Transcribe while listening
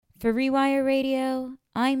For Rewire Radio,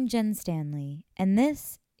 I'm Jen Stanley, and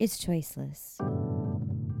this is Choiceless.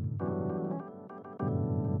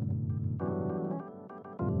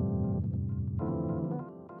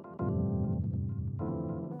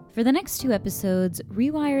 For the next 2 episodes,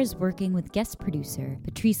 Rewire is working with guest producer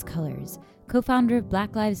Patrisse Cullors, co-founder of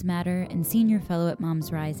Black Lives Matter and senior fellow at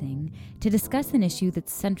Moms Rising, to discuss an issue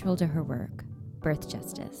that's central to her work, birth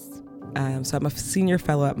justice. So I'm a senior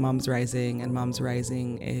fellow at Moms Rising, and Moms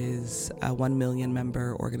Rising is a 1 million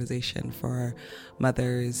member organization for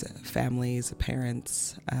mothers, families,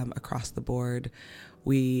 parents across the board.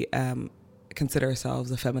 We consider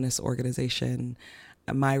ourselves a feminist organization.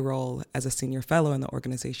 My role as a senior fellow in the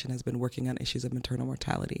organization has been working on issues of maternal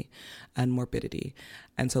mortality and morbidity.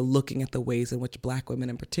 And so looking at the ways in which Black women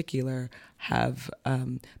in particular have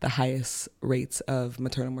the highest rates of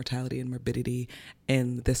maternal mortality and morbidity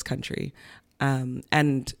in this country.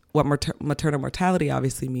 And what maternal mortality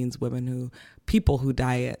obviously means people who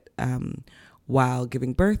die while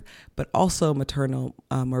giving birth, but also maternal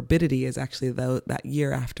morbidity is actually that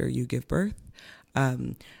year after you give birth,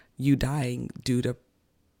 you dying due to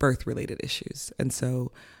birth-related issues. And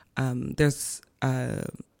so there's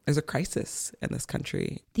a crisis in this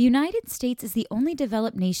country. The United States is the only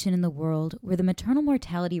developed nation in the world where the maternal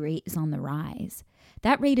mortality rate is on the rise.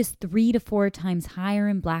 That rate is 3 to 4 times higher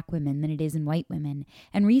in Black women than it is in white women,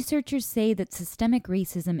 and researchers say that systemic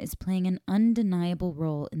racism is playing an undeniable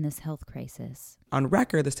role in this health crisis. On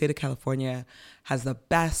record, the state of California has the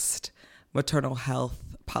best maternal health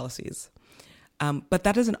policies, but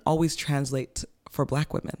that doesn't always translate for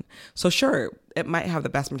Black women. So sure, it might have the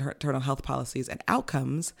best maternal health policies and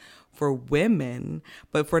outcomes for women,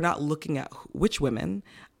 but if we're not looking at which women,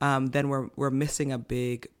 then we're missing a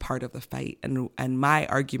big part of the fight. And my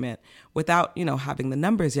argument, without having the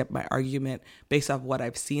numbers yet, my argument based off what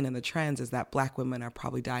I've seen in the trends is that Black women are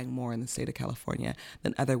probably dying more in the state of California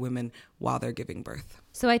than other women while they're giving birth.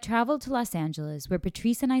 So I traveled to Los Angeles, where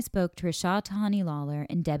Patrisse and I spoke to Rashah Tahani Lawler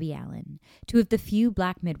and Debbie Allen, 2 of the few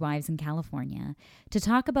Black midwives in California, to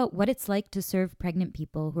talk about what it's like to serve pregnant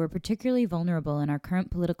people who are particularly vulnerable in our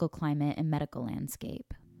current political climate and medical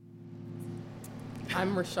landscape.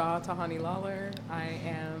 I'm Rashah Tahani Lawler. I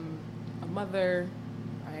am a mother.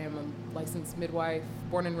 I am a licensed midwife,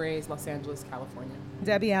 born and raised Los Angeles, California.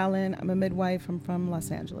 Debbie Allen. I'm a midwife. I'm from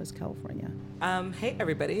Los Angeles, California. Hey,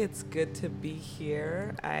 everybody. It's good to be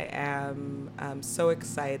here. I am so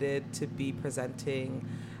excited to be presenting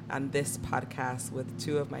on this podcast with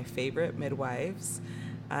 2 of my favorite midwives.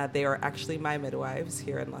 They are actually my midwives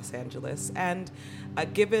here in Los Angeles. And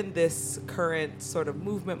given this current sort of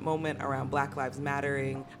movement moment around Black Lives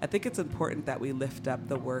Mattering, I think it's important that we lift up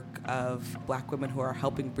the work of Black women who are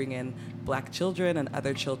helping bring in Black children and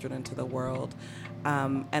other children into the world.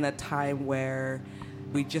 And a time where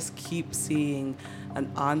we just keep seeing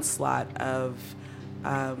an onslaught of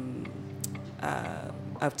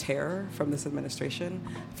terror from this administration.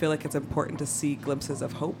 I feel like it's important to see glimpses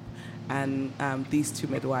of hope. And these 2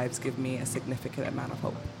 midwives give me a significant amount of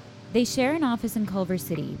hope. They share an office in Culver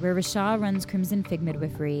City, where Rashah runs Crimson Fig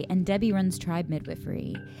Midwifery and Debbie runs Tribe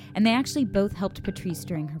Midwifery. And they actually both helped Patrisse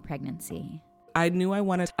during her pregnancy. I knew I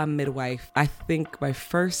wanted a midwife. I think my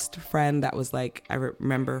first friend that was I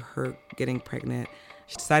remember her getting pregnant.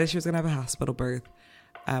 She decided she was going to have a hospital birth,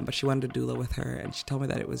 but she wanted a doula with her. And she told me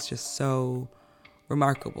that it was just so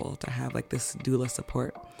remarkable to have this doula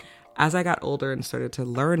support. As I got older and started to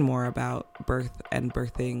learn more about birth and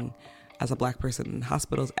birthing as a Black person in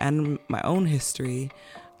hospitals and my own history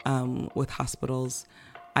with hospitals,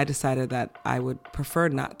 I decided that I would prefer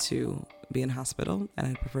not to be in hospital, and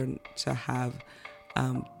I'd prefer to have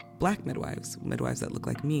Black midwives that look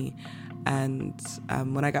like me. And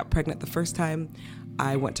when I got pregnant the first time,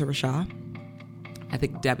 I went to Rashah. I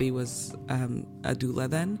think Debbie was a doula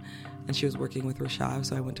then, and she was working with Rashah,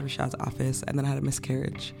 so I went to Rashah's office, and then I had a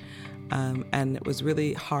miscarriage. And it was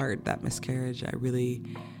really hard, that miscarriage.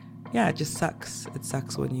 It just sucks. It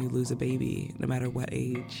sucks when you lose a baby, no matter what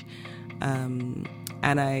age. And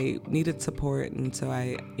I needed support, and so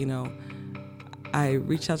I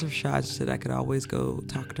reached out to Rashah and said I could always go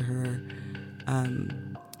talk to her.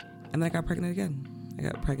 And then I got pregnant again. I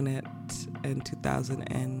got pregnant in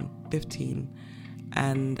 2015.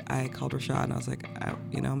 And I called Rashah and I was like,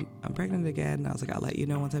 I'm pregnant again. I was like, I'll let you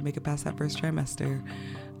know once I make it past that first trimester,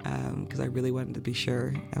 because I really wanted to be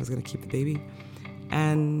sure I was going to keep the baby.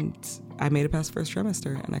 And I made it past first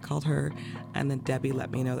trimester, and I called her, and then Debbie let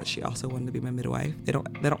me know that she also wanted to be my midwife. They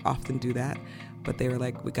don't often do that, but they were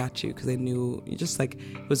like, we got you, because they knew, just like,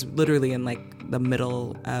 it was literally in like the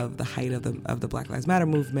middle of the height of the Black Lives Matter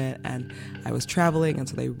movement, and I was traveling, and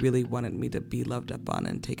so they really wanted me to be loved up on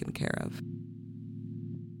and taken care of.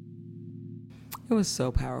 It was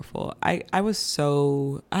so powerful. I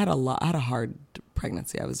had a hard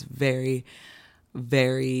pregnancy. I was very,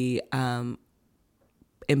 very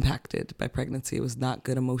impacted by pregnancy. It was not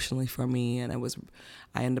good emotionally for me, and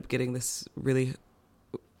I ended up getting this really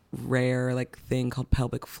rare like thing called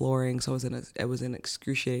pelvic flooring. So I was in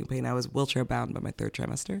excruciating pain. I was wheelchair bound by my third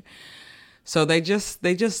trimester. So they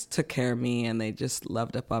just took care of me, and they just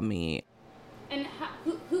loved up on me. And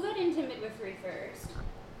who got into midwifery first?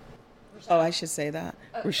 Oh, I should say that.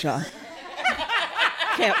 Rashad.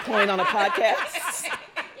 Can't point on a podcast.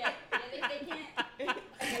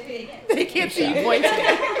 They can't see you pointing.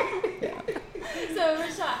 Yeah. So,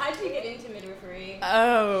 Rashad, how'd you get into midwifery?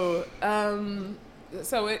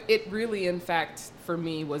 So it really, in fact, for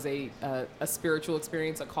me, was a spiritual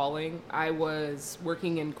experience, a calling. I was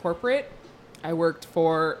working in corporate. I worked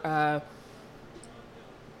for a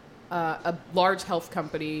large health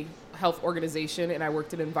organization, and I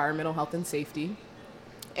worked in environmental health and safety.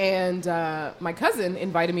 And my cousin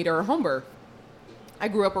invited me to her home birth. I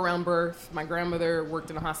grew up around birth. My grandmother worked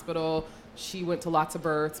in a hospital. She went to lots of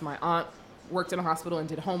births. My aunt worked in a hospital and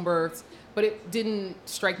did home births. But it didn't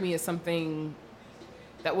strike me as something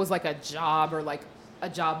that was like a job, or like a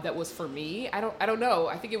job that was for me. I don't know.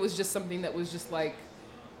 I think it was just something that was just like,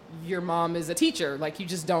 your mom is a teacher. Like, you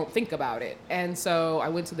just don't think about it. And so I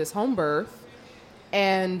went to this home birth,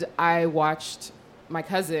 and I watched my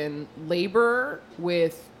cousin labor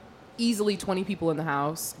with easily 20 people in the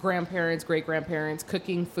house, grandparents, great-grandparents,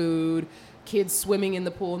 cooking food, kids swimming in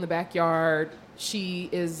the pool in the backyard. She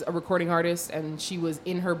is a recording artist, and she was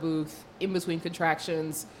in her booth in between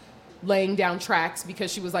contractions, laying down tracks,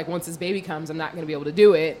 because she was like, once this baby comes, I'm not going to be able to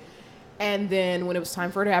do it. And then when it was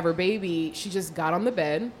time for her to have her baby, she just got on the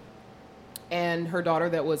bed, and her daughter,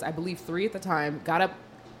 that was, I believe, 3 at the time, got up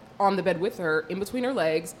on the bed with her in between her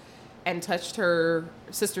legs and touched her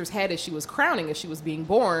sister's head as she was crowning, as she was being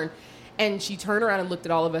born. And she turned around and looked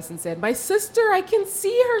at all of us and said, my sister, I can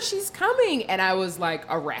see her. She's coming. And I was like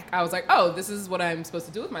a wreck. I was like, oh, this is what I'm supposed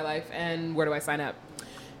to do with my life. And where do I sign up?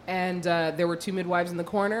 And there were 2 midwives in the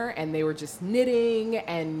corner, and they were just knitting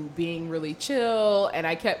and being really chill. And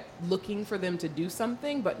I kept looking for them to do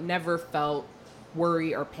something, but never felt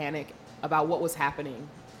worry or panic about what was happening.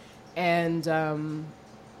 And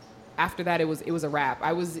after that, it was a wrap.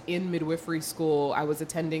 I was in midwifery school. I was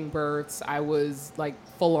attending births. I was like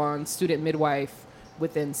full-on student midwife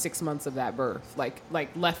within 6 months of that birth. Like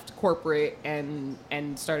left corporate and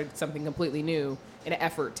started something completely new in an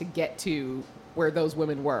effort to get to where those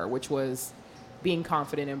women were, which was being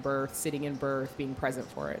confident in birth, sitting in birth, being present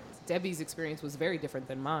for it. Debbie's experience was very different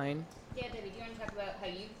than mine. Yeah, Debbie, do you want to talk about how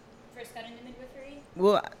you first got into midwifery?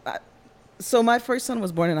 Well, so my first son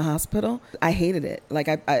was born in a hospital. I hated it. Like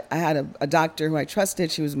I had a doctor who I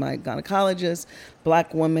trusted. She was my gynecologist,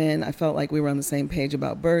 Black woman. I felt like we were on the same page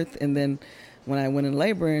about birth. And then when I went in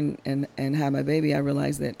labor and had my baby, I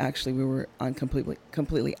realized that actually we were on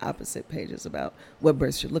completely opposite pages about what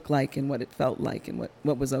birth should look like and what it felt like and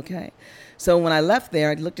what was okay. So when I left there,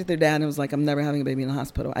 I looked at their dad and was like, I'm never having a baby in a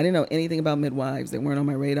hospital. I didn't know anything about midwives. They weren't on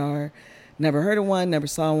my radar. Never heard of one, never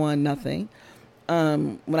saw one, nothing.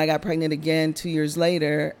 When I got pregnant again 2 years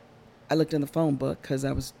later, I looked in the phone book because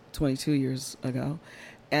that was 22 years ago.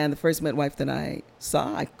 And the first midwife that I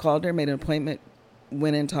saw, I called her, made an appointment,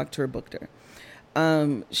 went in, talked to her, booked her.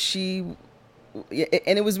 And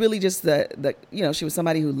it was really just she was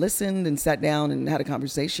somebody who listened and sat down and had a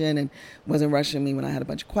conversation and wasn't rushing me when I had a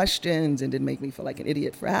bunch of questions and didn't make me feel like an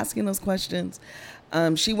idiot for asking those questions.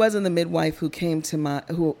 She wasn't the midwife who came to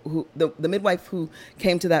the midwife who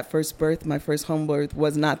came to that first birth, my first home birth,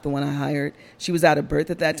 was not the one I hired. She was out of birth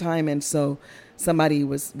at that time, and so somebody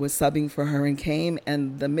was subbing for her and came.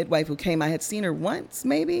 And the midwife who came, I had seen her once,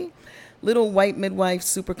 maybe. Little white midwife,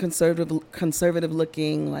 super conservative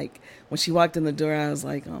looking. Like when she walked in the door, I was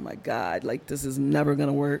like, oh my God, like this is never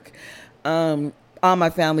gonna work. All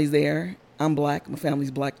my family's there. I'm Black. My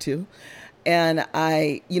family's Black too. And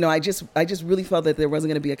I just really felt that there wasn't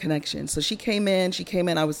going to be a connection. So she came in,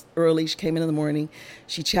 I was early. She came in the morning.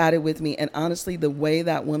 She chatted with me. And honestly, the way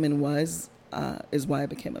that woman was, is why I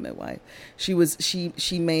became a midwife.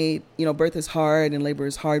 She made, birth is hard and labor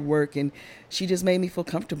is hard work, and she just made me feel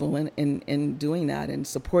comfortable in doing that and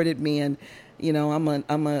supported me. And I'm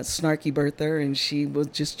a snarky birther, and she was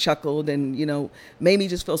just chuckled and made me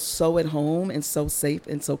just feel so at home and so safe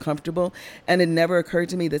and so comfortable. And it never occurred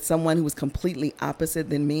to me that someone who was completely opposite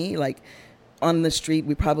than me, like on the street,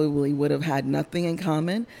 we probably would have had nothing in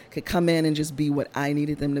common, could come in and just be what I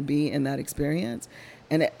needed them to be in that experience.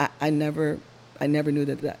 And I never knew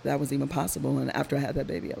that was even possible. And after I had that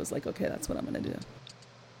baby, I was like, okay, that's what I'm going to do.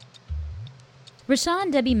 Rashawn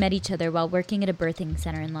and Debbie met each other while working at a birthing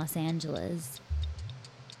center in Los Angeles.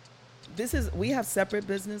 We have separate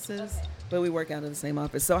businesses, but we work out of the same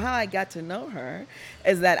office. So how I got to know her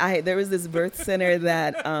is that there was this birth center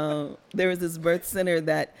that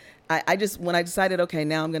I just, when I decided, okay,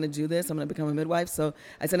 now I'm going to do this, I'm going to become a midwife. So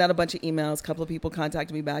I sent out a bunch of emails. A couple of people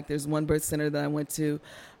contacted me back. There's one birth center that I went to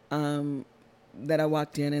that I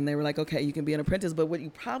walked in, and they were like, okay, you can be an apprentice. But what you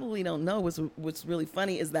probably don't know, what's really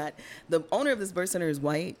funny, is that the owner of this birth center is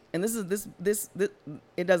white. And this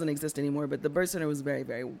it doesn't exist anymore, but the birth center was very,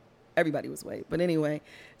 very, everybody was white. But anyway,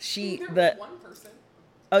 was one person.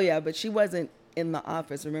 Oh yeah, but she wasn't in the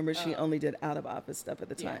office. Remember, she only did out of office stuff at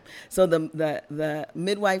the time. So the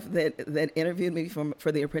midwife that interviewed me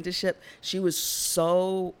for the apprenticeship, she was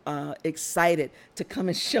so excited to come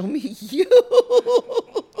and show me you.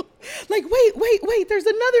 Like, wait, there's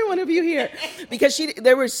another one of you here. Because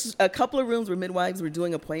there were a couple of rooms where midwives were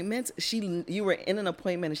doing appointments. You were in an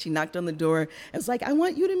appointment and she knocked on the door and was like, I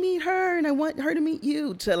want you to meet her and I want her to meet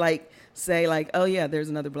you, to like say like, oh yeah, there's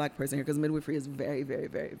another black person here, because midwifery is very, very,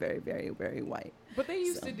 very, very, very, very white. But they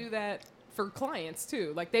used to do that for clients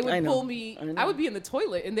too. Like they would pull me, I would be in the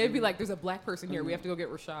toilet and they'd be like, there's a black person here, we have to go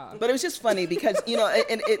get Rashad. But it was just funny because,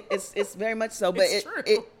 and it's very much so, but it's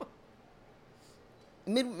true.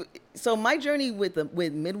 So my journey with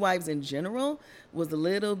midwives in general was a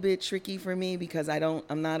little bit tricky for me, because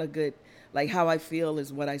I'm not a good, like, how I feel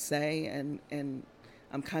is what I say, and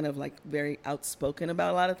I'm kind of like very outspoken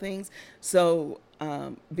about a lot of things. So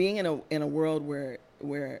being in a world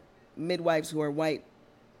where midwives who are white,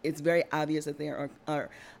 it's very obvious that they are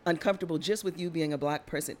uncomfortable just with you being a black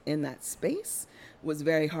person in that space, was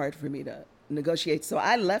very hard for me to negotiate. So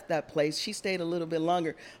I left that place. She stayed a little bit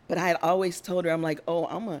longer, but I had always told her, I'm like, oh,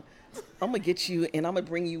 I'm gonna get you and I'm gonna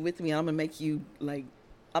bring you with me. I'm gonna make you like,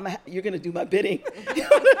 you're gonna do my bidding.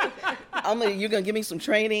 You're gonna give me some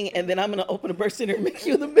training, and then I'm gonna open a birth center and make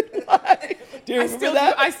you the midwife. Do you remember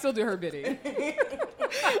that? I still do her bidding.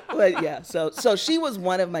 But yeah, so she was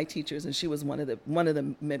one of my teachers, and she was one of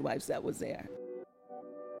the midwives that was there.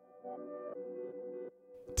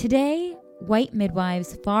 Today, white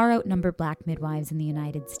midwives far outnumber black midwives in the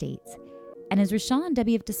United States. And as Rashawn and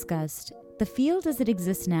Debbie have discussed, the field as it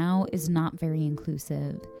exists now is not very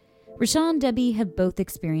inclusive. Rashawn and Debbie have both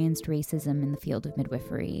experienced racism in the field of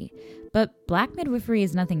midwifery, but black midwifery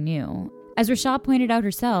is nothing new. As Rashawn pointed out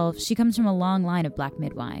herself, she comes from a long line of black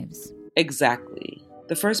midwives. Exactly.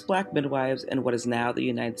 The first black midwives in what is now the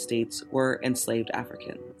United States were enslaved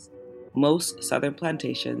Africans. Most southern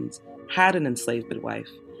plantations had an enslaved midwife,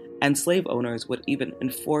 and slave owners would even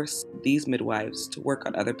enforce these midwives to work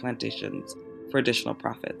on other plantations for additional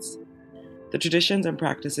profits. The traditions and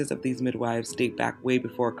practices of these midwives date back way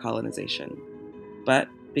before colonization. But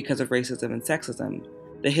because of racism and sexism,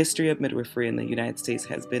 the history of midwifery in the United States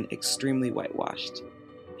has been extremely whitewashed.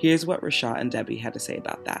 Here's what Rashawn and Debbie had to say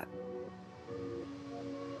about that.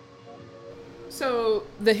 So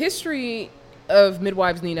the history of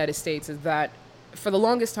midwives in the United States is that for the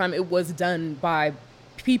longest time it was done by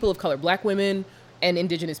people of color, black women and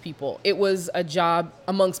indigenous people. It was a job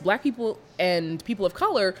amongst black people and people of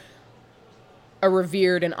color, a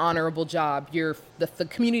revered and honorable job. The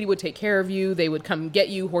community would take care of you. They would come get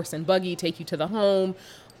you, horse and buggy, take you to the home.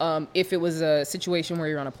 If it was a situation where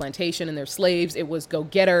you're on a plantation and there's slaves, it was go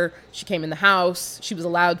get her. She came in the house. She was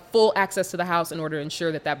allowed full access to the house in order to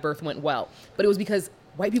ensure that birth went well. But it was because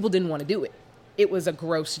white people didn't want to do it. It was a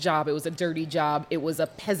gross job. It was a dirty job. It was a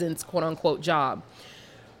peasant's quote unquote job.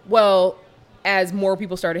 Well, as more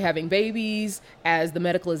people started having babies, as the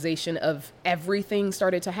medicalization of everything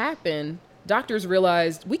started to happen, doctors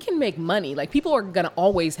realized we can make money. Like, people are going to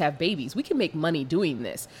always have babies. We can make money doing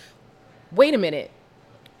this. Wait a minute.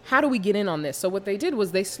 How do we get in on this? So what they did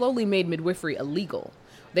was they slowly made midwifery illegal.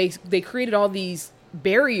 They created all these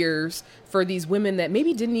barriers for these women that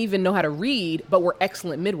maybe didn't even know how to read, but were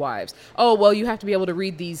excellent midwives. Oh, well, you have to be able to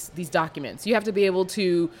read these documents. You have to be able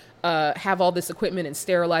to have all this equipment and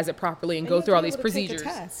sterilize it properly and go through all these procedures.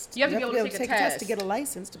 You have to be able to take a test to get a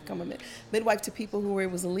license to become a midwife to people who it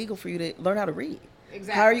was illegal for you to learn how to read.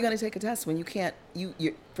 Exactly. How are you going to take a test when you can't, you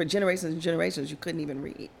for generations and generations, you couldn't even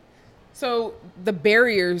read? So the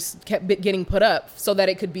barriers kept getting put up so that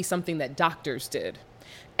it could be something that doctors did.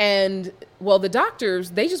 And, well, the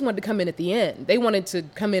doctors, they just wanted to come in at the end. They wanted to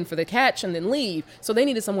come in for the catch and then leave. So they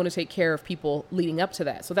needed someone to take care of people leading up to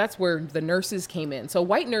that. So that's where the nurses came in. So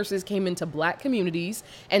white nurses came into black communities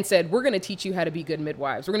and said, we're going to teach you how to be good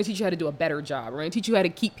midwives. We're going to teach you how to do a better job. We're going to teach you how to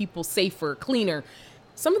keep people safer, cleaner.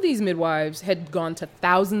 Some of these midwives had gone to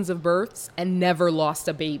thousands of births and never lost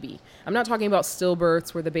a baby. I'm not talking about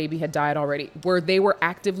stillbirths where the baby had died already, where they were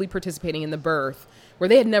actively participating in the birth, where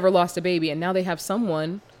they had never lost a baby. And now they have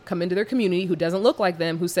someone come into their community who doesn't look like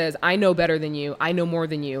them, who says, I know better than you. I know more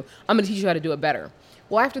than you. I'm going to teach you how to do it better.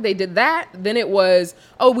 Well, after they did that, then it was,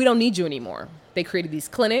 oh, we don't need you anymore. They created these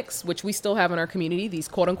clinics, which we still have in our community, these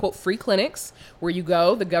quote unquote free clinics where you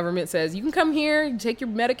go, the government says, you can come here, you take your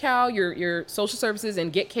Medi-Cal, your social services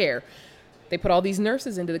and get care. They put all these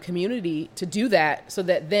nurses into the community to do that so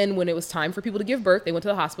that then when it was time for people to give birth, they went to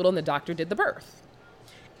the hospital and the doctor did the birth.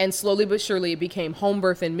 And slowly but surely it became home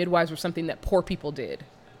birth and midwives were something that poor people did.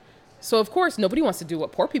 So, of course, nobody wants to do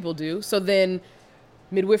what poor people do. So then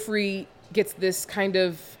midwifery gets this kind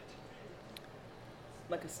of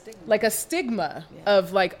like a stigma Yeah.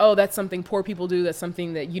 of like, oh, that's something poor people do. That's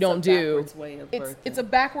something that you don't do. Backwards way of birthing. It's a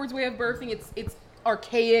backwards way of birthing. It's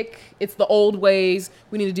archaic. It's the old ways.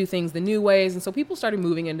 We need to do things the new ways. And so people started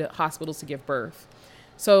moving into hospitals to give birth.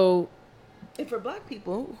 So And for black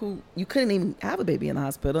people who you couldn't even have a baby in the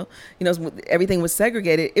hospital, everything was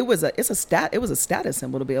segregated. It was a status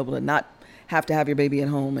symbol to be able to not have to have your baby at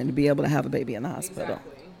home and to be able to have a baby in the hospital.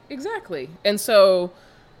 Exactly. And so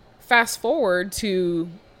fast forward to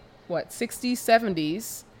 60s,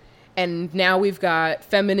 70s, and now we've got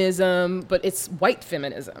feminism, but it's white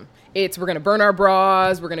feminism. It's we're going to burn our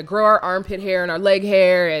bras, we're going to grow our armpit hair and our leg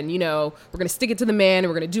hair, and, we're going to stick it to the man, and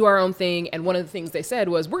we're going to do our own thing. And one of the things they said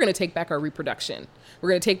was, we're going to take back our reproduction. We're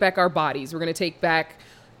going to take back our bodies. We're going to take back,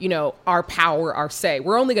 our power, our say.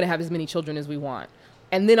 We're only going to have as many children as we want.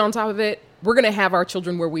 And then on top of it, we're going to have our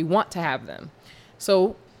children where we want to have them.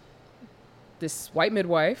 So this white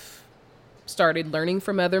midwife started learning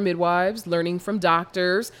from other midwives, learning from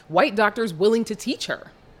doctors, white doctors willing to teach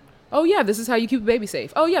her. Oh, yeah, this is how you keep a baby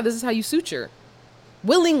safe. Oh, yeah, this is how you suture.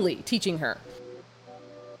 Willingly teaching her.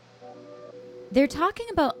 They're talking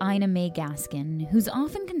about Ina May Gaskin, who's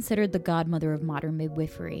often considered the godmother of modern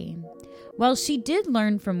midwifery. While she did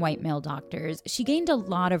learn from white male doctors, she gained a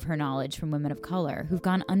lot of her knowledge from women of color who've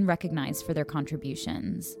gone unrecognized for their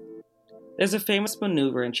contributions. There's a famous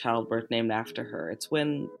maneuver in childbirth named after her. It's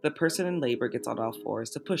when the person in labor gets on all fours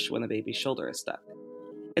to push when the baby's shoulder is stuck.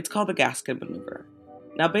 It's called the Gaskin maneuver.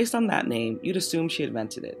 Now, based on that name, you'd assume she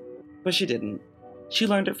invented it, but she didn't. She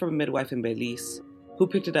learned it from a midwife in Belize, who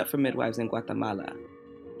picked it up from midwives in Guatemala.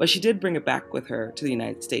 But she did bring it back with her to the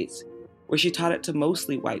United States, where she taught it to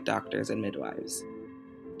mostly white doctors and midwives.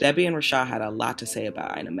 Debbie and Rashad had a lot to say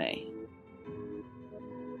about Ina May.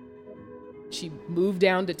 She moved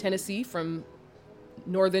down to Tennessee from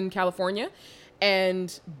Northern California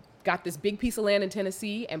and got this big piece of land in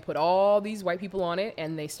Tennessee and put all these white people on it.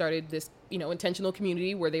 And they started this, intentional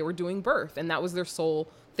community where they were doing birth. And that was their sole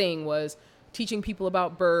thing, was teaching people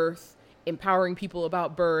about birth, empowering people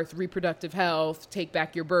about birth, reproductive health, take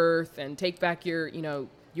back your birth and take back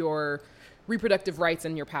your reproductive rights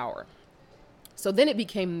and your power. So then it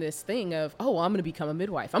became this thing of, oh, well, I'm going to become a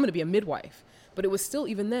midwife. I'm going to be a midwife. But it was still,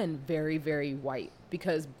 even then, very, very white,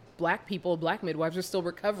 because black midwives are still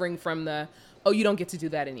recovering from oh, you don't get to do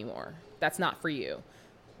that anymore. That's not for you.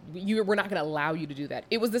 We're not going to allow you to do that.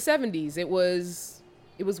 It was the 70s. It was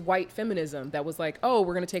white feminism that was like, oh,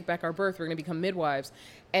 we're going to take back our birth. We're going to become midwives.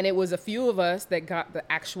 And it was a few of us that got the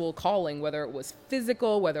actual calling, whether it was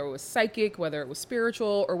physical, whether it was psychic, whether it was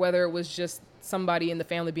spiritual, or whether it was just somebody in the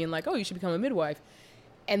family being like, oh, you should become a midwife.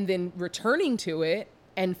 And then returning to it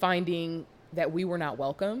and finding that we were not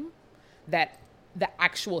welcome, that the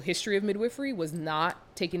actual history of midwifery was not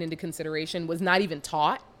taken into consideration, was not even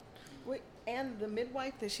taught. Wait, and the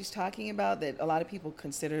midwife that she's talking about, that a lot of people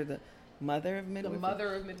consider the mother of midwifery. The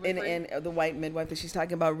mother of midwifery. And the white midwife that she's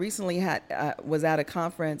talking about recently was at a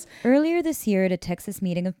conference. Earlier this year at a Texas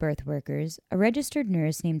meeting of birth workers, a registered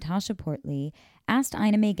nurse named Tasha Portley asked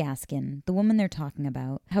Ina May Gaskin, the woman they're talking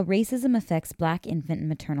about, how racism affects black infant and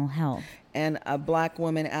maternal health. And a black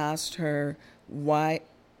woman asked her why,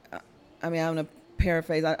 I'm going to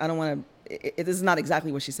paraphrase, I don't want to, this is not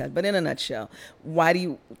exactly what she said, but in a nutshell, why do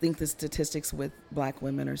you think the statistics with black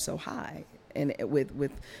women are so high? And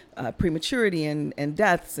with prematurity and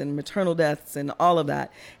deaths and maternal deaths and all of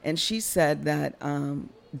that. And she said that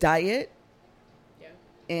diet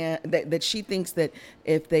and that she thinks that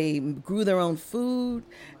if they grew their own food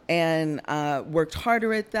and worked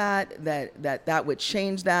harder at that would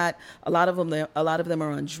change that. A lot of them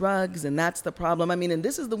are on drugs, and that's the problem. I mean, and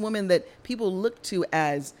this is the woman that people look to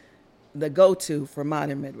as the go-to for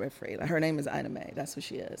modern midwifery. Her name is Ina May. That's who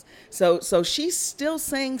she is. So she's still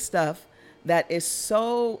saying stuff that is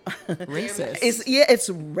so racist. It's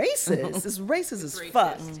racist. It's racist as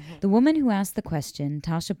fuck. The woman who asked the question,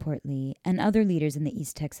 Tasha Portley, and other leaders in the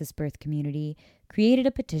East Texas birth community created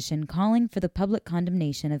a petition calling for the public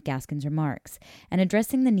condemnation of Gaskin's remarks and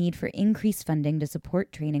addressing the need for increased funding to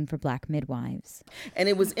support training for Black midwives. And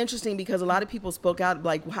it was interesting because a lot of people spoke out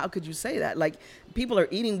like, how could you say that? Like, people are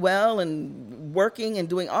eating well and working and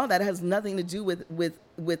doing all that. It has nothing to do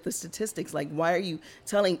with the statistics. Like, why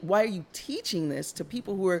are you teaching this to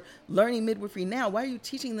people who are learning midwifery now? Why are you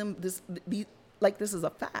teaching them this is a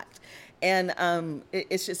fact? And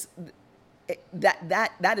it's just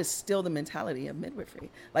that is still the mentality of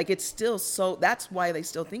midwifery. Like, it's still so, that's why they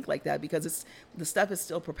still think like that, because the stuff is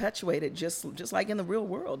still perpetuated just like in the real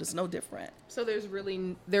world. It's no different. So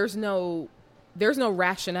there's no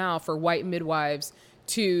rationale for white midwives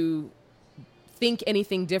to think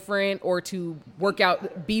anything different or to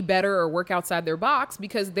be better or work outside their box,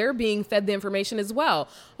 because they're being fed the information as well.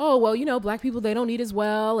 Oh, well, Black people, they don't eat as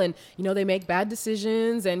well, and, they make bad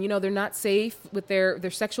decisions, and, they're not safe with their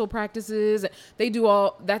sexual practices. They do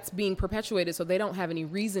all that's being perpetuated, so they don't have any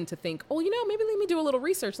reason to think, oh, maybe let me do a little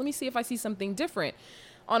research. Let me see if I see something different.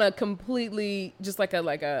 On a completely, just like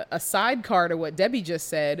a sidecar to what Debbie just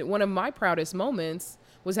said, one of my proudest moments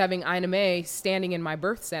was having Ina May standing in my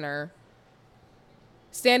birth center,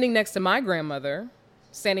 standing next to my grandmother,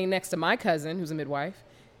 standing next to my cousin, who's a midwife,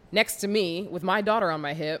 next to me with my daughter on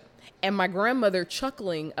my hip, and my grandmother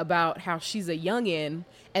chuckling about how she's a youngin',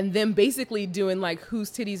 and them basically doing like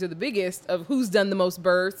whose titties are the biggest of who's done the most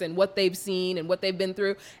births and what they've seen and what they've been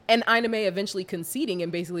through. And Ina May eventually conceding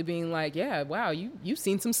and basically being like, yeah, wow, you've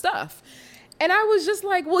seen some stuff. And I was just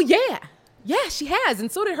like, well, yeah, she has.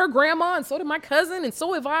 And so did her grandma, and so did my cousin, and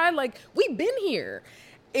so have I. Like, we've been here.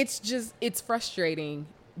 It's frustrating.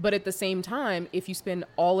 But at the same time, if you spend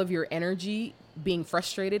all of your energy being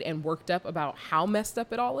frustrated and worked up about how messed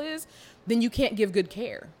up it all is, then you can't give good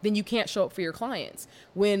care. Then you can't show up for your clients.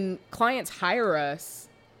 When clients hire us,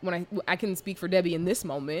 when I can speak for Debbie in this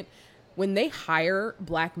moment, when they hire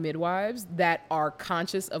Black midwives that are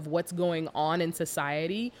conscious of what's going on in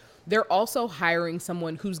society, they're also hiring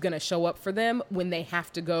someone who's going to show up for them when they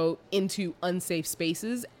have to go into unsafe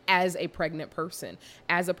spaces as a pregnant person,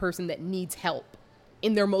 as a person that needs help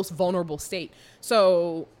in their most vulnerable state.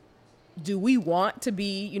 So do we want to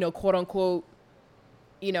be, quote unquote,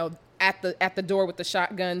 at the door with the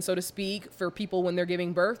shotgun, so to speak, for people when they're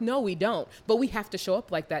giving birth? No, we don't. But we have to show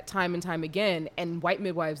up like that time and time again. And white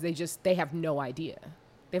midwives, they have no idea.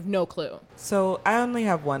 They have no clue. So I only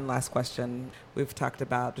have one last question. We've talked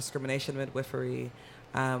about discrimination midwifery.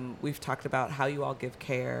 We've talked about how you all give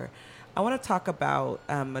care. I want to talk about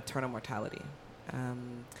maternal mortality.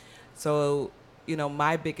 So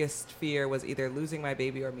my biggest fear was either losing my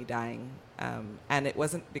baby or me dying. And it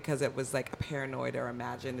wasn't because it was like a paranoid or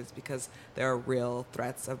imagined. It's because there are real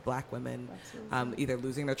threats of Black women either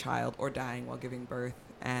losing their child or dying while giving birth.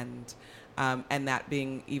 And that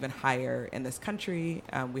being even higher in this country.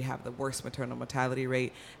 We have the worst maternal mortality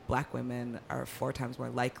rate. Black women are 4 times more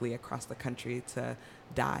likely across the country to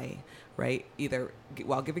die, right? Either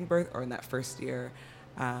while giving birth or in that first year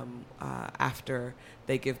after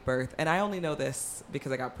they give birth. And I only know this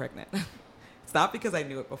because I got pregnant. It's not because I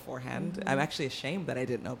knew it beforehand. Mm-hmm. I'm actually ashamed that I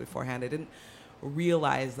didn't know beforehand. I didn't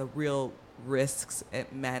realize the real risks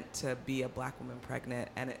it meant to be a Black woman pregnant,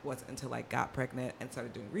 and it wasn't until I got pregnant and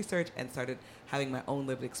started doing research and started having my own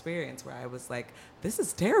lived experience where I was like, this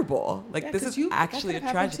is terrible. Like, this is actually a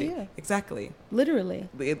tragedy. Exactly. Literally.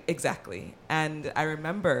 Exactly. And I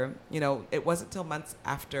remember, it wasn't till months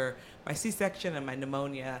after my C-section and my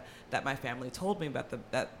pneumonia that my family told me about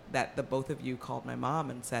that the both of you called my mom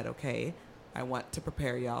and said, okay, I want to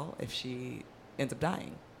prepare y'all if she ends up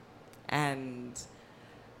dying. And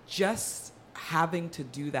just having to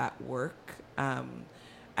do that work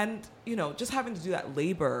and, just having to do that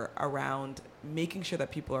labor around making sure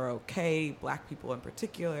that people are okay, Black people in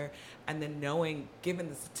particular, and then knowing, given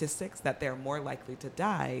the statistics, that they're more likely to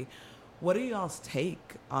die. What are y'all's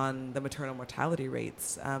take on the maternal mortality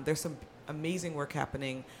rates? There's some amazing work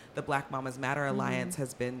happening. The Black Mamas Matter Alliance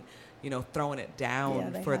has been, throwing it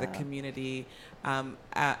down for the community.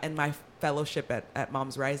 And my fellowship at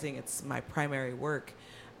Moms Rising, it's my primary work.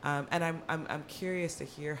 And I'm curious to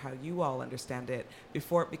hear how you all understand it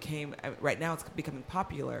before it became, right now it's becoming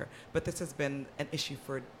popular, but this has been an issue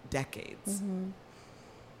for decades. Mm-hmm.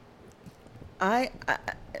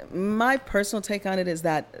 My personal take on it is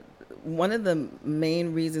that one of the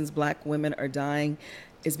main reasons Black women are dying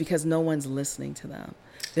is because no one's listening to them.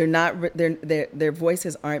 They're not. Their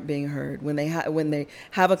voices aren't being heard. When they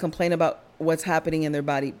have a complaint about what's happening in their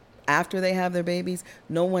body after they have their babies,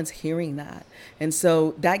 no one's hearing that. And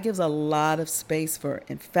so that gives a lot of space for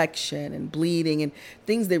infection and bleeding and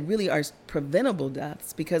things that really are preventable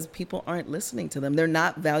deaths because people aren't listening to them. They're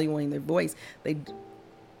not valuing their voice.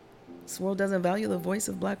 This world doesn't value the voice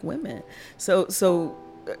of Black women. So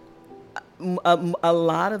a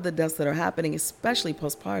lot of the deaths that are happening, especially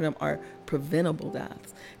postpartum, are preventable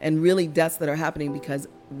deaths, and really deaths that are happening because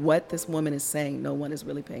what this woman is saying, no one is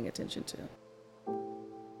really paying attention to.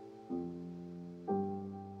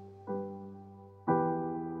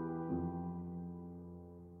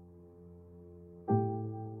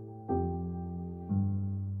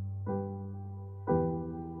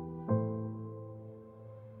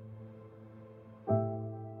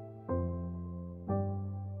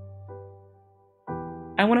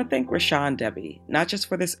 I want to thank Rasha and Debbie, not just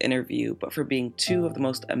for this interview, but for being two of the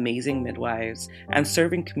most amazing midwives and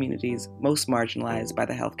serving communities most marginalized by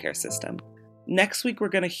the healthcare system. Next week, we're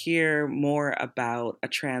going to hear more about a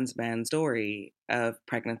trans man's story of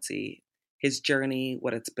pregnancy, his journey,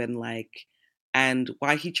 what it's been like, and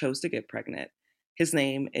why he chose to get pregnant. His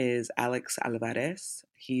name is Alex Alvarez.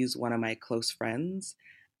 He's one of my close friends,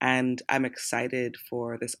 and I'm excited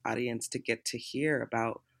for this audience to get to hear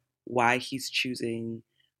about why he's choosing,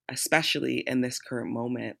 especially in this current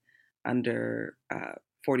moment under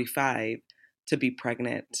 45, to be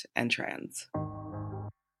pregnant and trans.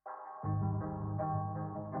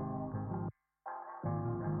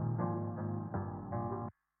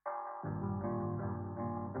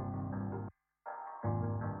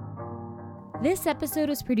 This episode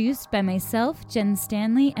was produced by myself, Jen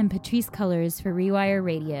Stanley, and Patrice Cullors for Rewire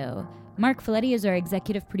Radio. Mark Folletti is our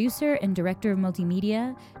executive producer and director of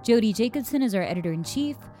multimedia. Jody Jacobson is our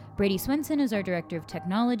editor-in-chief. Brady Swenson is our director of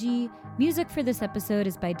technology. Music for this episode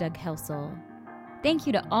is by Doug Helsel. Thank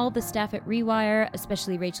you to all the staff at Rewire,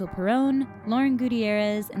 especially Rachel Perrone, Lauren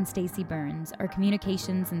Gutierrez, and Stacey Burns, our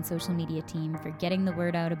communications and social media team, for getting the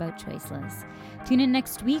word out about Choiceless. Tune in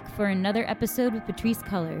next week for another episode with Patrice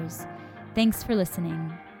Cullors. Thanks for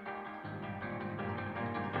listening.